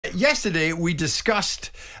Yesterday we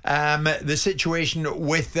discussed the situation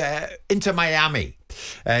with Inter Miami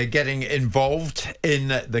getting involved in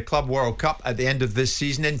the Club World Cup at the end of this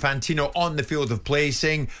season. Infantino on the field of play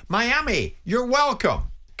saying, Miami, you're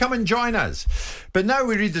welcome. Come and join us. But now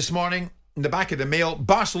we read this morning in the back of the Mail,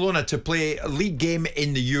 Barcelona to play a league game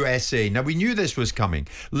in the USA. Now, we knew this was coming.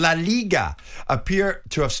 La Liga appear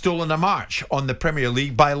to have stolen a march on the Premier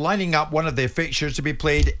League by lining up one of their fixtures to be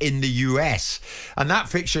played in the US. And that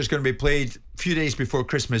fixture is going to be played a few days before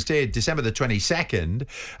Christmas Day, December the 22nd.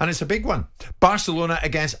 And it's a big one. Barcelona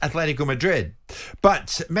against Atletico Madrid.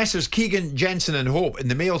 But Messrs Keegan, Jensen and Hope in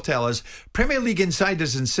the Mail tell us Premier League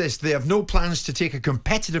insiders insist they have no plans to take a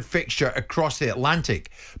competitive fixture across the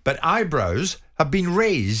Atlantic. But eyebrows have been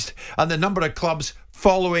raised at the number of clubs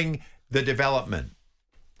following the development.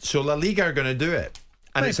 So La Liga are going to do it.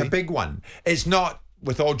 And It's a big one. It's not,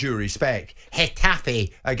 with all due respect,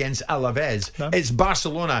 Getafe against Alaves. No. It's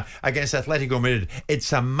Barcelona against Atletico Madrid.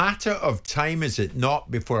 It's a matter of time, is it not,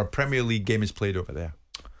 before a Premier League game is played over there?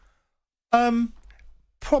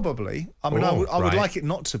 Probably. I mean, I would like it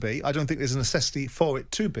not to be. I don't think there's a necessity for it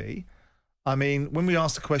to be. I mean, when we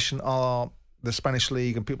ask the question, are the Spanish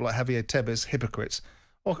League and people like Javier Tebas hypocrites?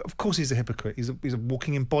 Well, of course he's a hypocrite. He's a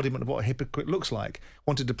walking embodiment of what a hypocrite looks like.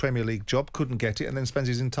 Wanted the Premier League job, couldn't get it, and then spends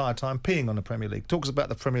his entire time peeing on the Premier League. Talks about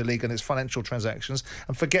the Premier League and its financial transactions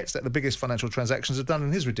and forgets that the biggest financial transactions are done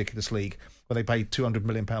in his ridiculous league where they pay £200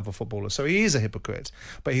 million for footballers. So he is a hypocrite.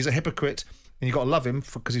 But he's a hypocrite, and you've got to love him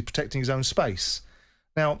because he's protecting his own space.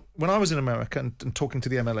 Now, when I was in America and talking to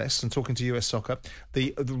the MLS and talking to US soccer,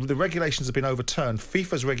 the regulations have been overturned.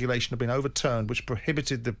 FIFA's regulation have been overturned, which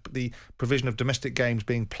prohibited the provision of domestic games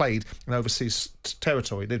being played in overseas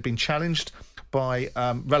territory. They'd been challenged by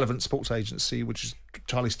Relevant Sports Agency, which is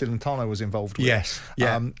Charlie Stilintano was involved with. Yes,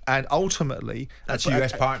 yeah. And ultimately, that's a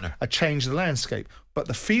US partner. Changed the landscape. But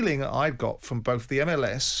the feeling that I got from both the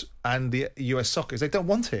MLS and the US soccer is they don't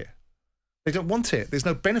want it. They don't want it. There's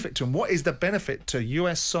no benefit to them. What is the benefit to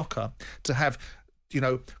US soccer to have,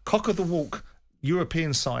 cock-of-the-walk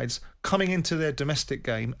European sides coming into their domestic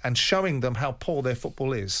game and showing them how poor their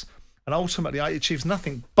football is? And ultimately, it achieves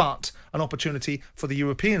nothing but an opportunity for the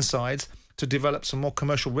European sides to develop some more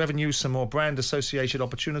commercial revenue, some more brand-associated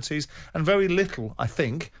opportunities, and very little, I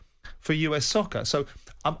think, for US soccer. So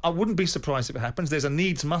I wouldn't be surprised if it happens. There's a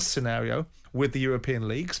needs-must scenario with the European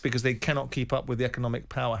leagues because they cannot keep up with the economic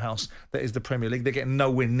powerhouse that is the Premier League. They're getting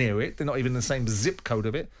nowhere near it. They're not even in the same zip code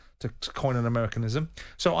of it, to coin an Americanism.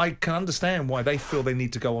 So I can understand why they feel they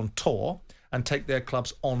need to go on tour and take their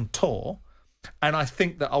clubs on tour. And I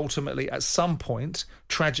think that ultimately, at some point,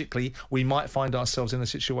 tragically, we might find ourselves in a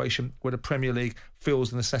situation where the Premier League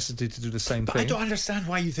feels the necessity to do the same thing. I don't understand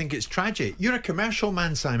why you think it's tragic. You're a commercial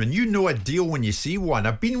man, Simon. You know a deal when you see one.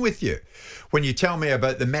 I've been with you. When you tell me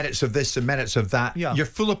about the merits of this and merits of that, You're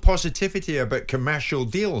full of positivity about commercial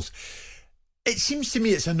deals. It seems to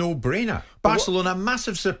me it's a no-brainer. Barcelona,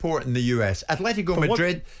 massive support in the US. Atletico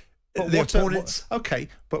Madrid... the opponents. Okay,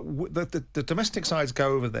 but the domestic sides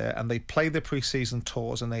go over there and they play their pre-season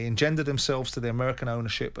tours and they engender themselves to the American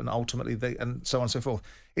ownership and ultimately and so on and so forth.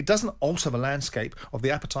 It doesn't alter the landscape of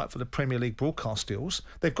the appetite for the Premier League broadcast deals.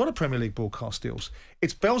 They've got a Premier League broadcast deals.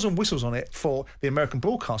 It's bells and whistles on it for the American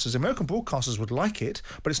broadcasters. American broadcasters would like it,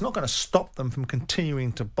 but it's not going to stop them from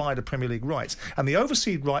continuing to buy the Premier League rights. And the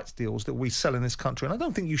overseas rights deals that we sell in this country, and I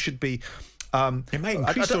don't think you should be... it might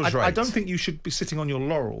increase those rights. I don't think you should be sitting on your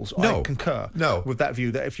laurels. No, I concur with that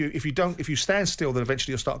view that if you stand still, then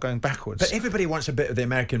eventually you'll start going backwards. But everybody wants a bit of the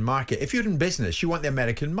American market. If you're in business, you want the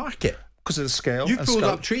American market. Because of the scale. You pulled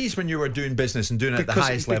up trees when you were doing business and doing it at the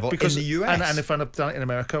highest level in the US. And if I'd have done it in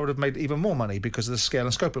America, I would have made even more money because of the scale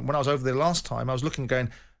and scope. And when I was over there last time, I was looking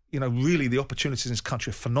going, really the opportunities in this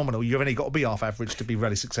country are phenomenal. You've only got to be half average to be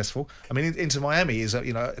really successful. I mean, Inter Miami is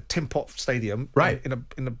a tin pot stadium, right,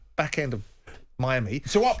 in the back end of Miami.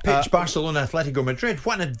 So what pitch Barcelona, Atletico Madrid?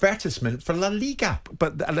 What an advertisement for La Liga.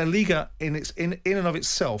 But La Liga in and of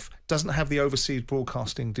itself doesn't have the overseas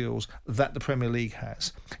broadcasting deals that the Premier League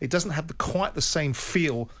has. It doesn't have quite the same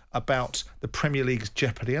feel about the Premier League's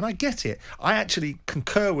jeopardy, and I get it. I actually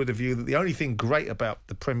concur with the view that the only thing great about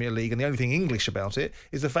the Premier League and the only thing English about it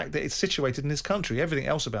is the fact that it's situated in this country. Everything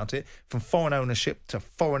else about it, from foreign ownership to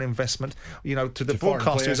foreign investment, to the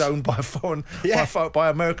broadcaster is owned by by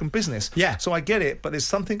American business. Yeah. So I get it, but there's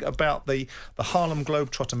something about the Harlem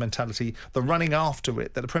Globetrotter mentality, the running after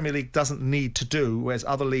it, that the Premier League doesn't need to do, whereas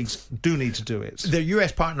other leagues do need to do it. Their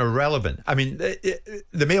US partner Relevant. I mean,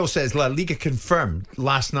 the Mail says La Liga confirmed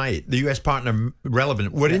last night the US partner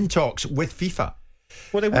Relevant were in talks with FIFA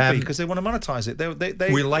Well, they would be, because they want to monetize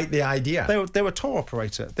it. We like the idea. They're a tour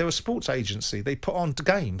operator. They're a sports agency. They put on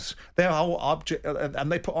games. Their whole object,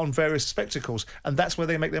 and they put on various spectacles, and that's where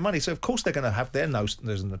they make their money. So of course they're going to have their nose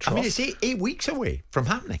in the trough. I mean, it's 8 weeks away from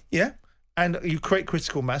happening. Yeah, and you create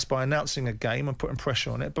critical mass by announcing a game and putting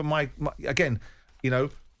pressure on it. But again,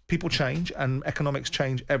 people change and economics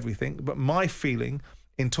change everything. But my feeling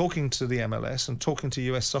in talking to the MLS and talking to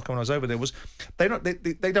US Soccer when I was over there was they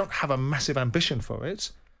don't have a massive ambition for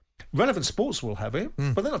it. Relevant Sports will have it,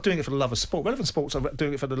 but they're not doing it for the love of sport. Relevant Sports are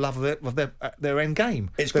doing it for the love of their end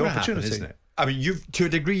game. It's going to happen, isn't it? I mean, to a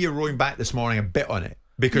degree, you're rowing back this morning a bit on it.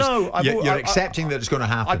 Because you're accepting that it's going to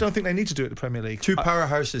happen. I don't think they need to do it in the Premier League. Two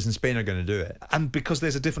powerhouses in Spain are going to do it. And because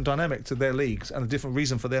there's a different dynamic to their leagues and a different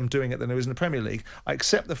reason for them doing it than there is in the Premier League, I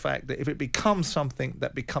accept the fact that if it becomes something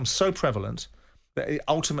that becomes so prevalent that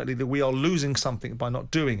ultimately that we are losing something by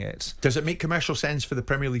not doing it. Does it make commercial sense for the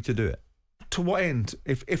Premier League to do it? To what end?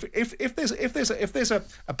 If there's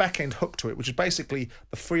a back end hook to it, which is basically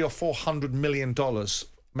the $300 or $400 million,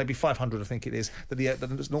 maybe 500, I think it is, that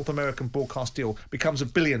the North American broadcast deal becomes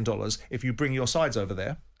 $1 billion if you bring your sides over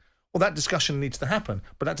there. Well, that discussion needs to happen,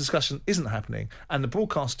 but that discussion isn't happening. And the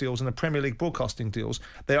broadcast deals and the Premier League broadcasting deals,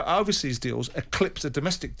 their overseas deals eclipse the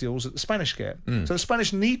domestic deals that the Spanish get. So the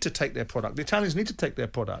Spanish need to take their product. The Italians need to take their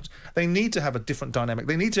product. They need to have a different dynamic.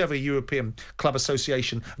 They need to have a European club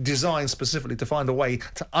association designed specifically to find a way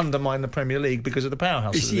to undermine the Premier League because of the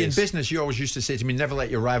powerhouse. You see, in business, you always used to say to me, never let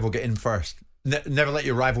your rival get in first. Never let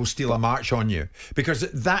your rival steal a march on you, because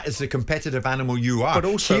that is the competitive animal you are. But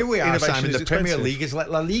also, here we are, Simon. The Premier expensive. League is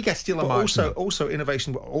let La Liga steal a march. Also,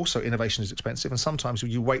 innovation is expensive, and sometimes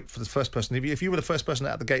you wait for the first person. If you were the first person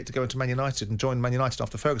out the gate to go into Man United and join Man United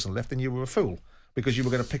after Ferguson left, then you were a fool, because you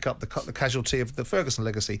were going to pick up the casualty of the Ferguson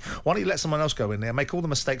legacy. Why don't you let someone else go in there, make all the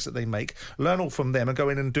mistakes that they make, learn all from them, and go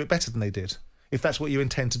in and do it better than they did, if that's what you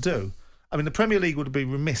intend to do? I mean, the Premier League would be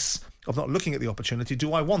remiss of not looking at the opportunity.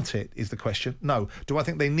 Do I want it, is the question. No. Do I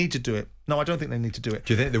think they need to do it? No, I don't think they need to do it.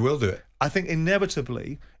 Do you think they will do it? I think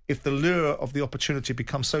inevitably, if the lure of the opportunity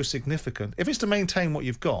becomes so significant, if it's to maintain what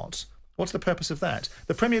you've got, what's the purpose of that?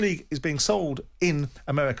 The Premier League is being sold in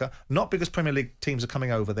America, not because Premier League teams are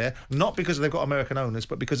coming over there, not because they've got American owners,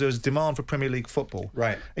 but because there's demand for Premier League football.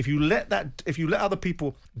 Right. If you let other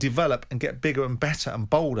people develop and get bigger and better and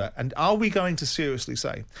bolder, and are we going to seriously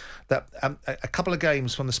say that a couple of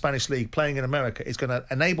games from the Spanish League playing in America is going to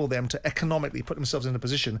enable them to economically put themselves in a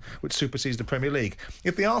position which supersedes the Premier League?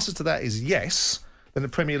 If the answer to that is yes, then the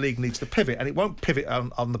Premier League needs to pivot, and it won't pivot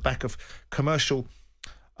on the back of commercial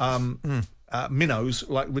minnows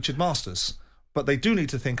like Richard Masters. But they do need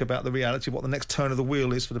to think about the reality of what the next turn of the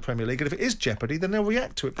wheel is for the Premier League. And if it is jeopardy, then they'll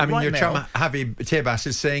react to it. But I mean, right your now, chum, Javi Tebas,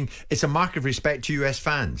 is saying it's a mark of respect to US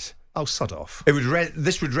fans. Oh, sod off.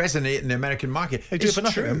 This would resonate in the American market. They do it's it for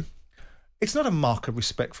nothing. true. It's not a mark of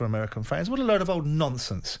respect for American fans. What a load of old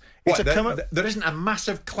nonsense. There isn't a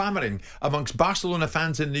massive clamouring amongst Barcelona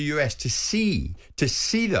fans in the US to see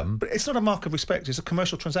them. But it's not a mark of respect. It's a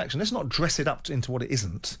commercial transaction. Let's not dress it up into what it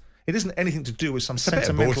isn't. It isn't anything to do with some sentimental... It's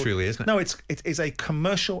a bit of both, really, isn't it? No, it is a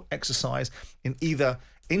commercial exercise in either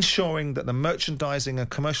ensuring that the merchandising and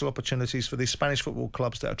commercial opportunities for these Spanish football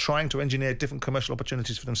clubs that are trying to engineer different commercial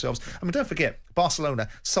opportunities for themselves. I mean, don't forget, Barcelona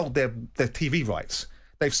sold their TV rights.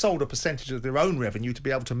 They've sold a percentage of their own revenue to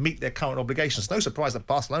be able to meet their current obligations. No surprise that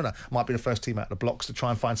Barcelona might be the first team out of the blocks to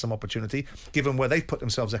try and find some opportunity, given where they've put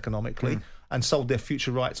themselves economically and sold their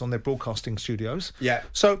future rights on their broadcasting studios. Yeah.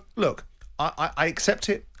 So, look, I accept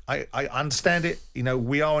it. I understand it. You know,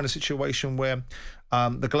 we are in a situation where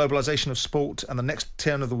the globalisation of sport and the next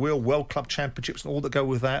turn of the wheel, World Club Championships and all that go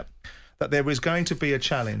with that there is going to be a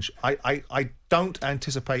challenge. I don't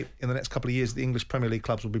anticipate in the next couple of years the English Premier League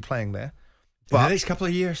clubs will be playing there. But in the next couple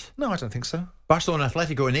of years? No, I don't think so. Barcelona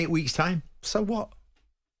Atletico in 8 weeks' time? So what?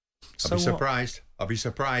 I'll be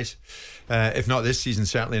surprised. If not this season,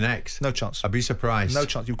 certainly next. No chance. I'll be surprised. No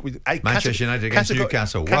chance. Manchester United against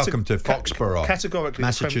Newcastle. Welcome to Foxborough, categorically,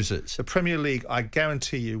 Massachusetts. The Premier League, I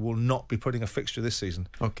guarantee you, will not be putting a fixture this season.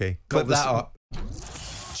 Okay. Clip that up.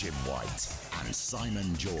 Jim White and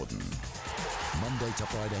Simon Jordan. Monday to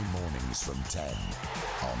Friday mornings from 10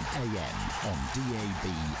 on AM, on DAB,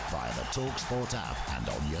 via the talkSPORT app and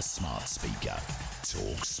on your smart speaker.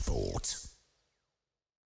 talkSPORT.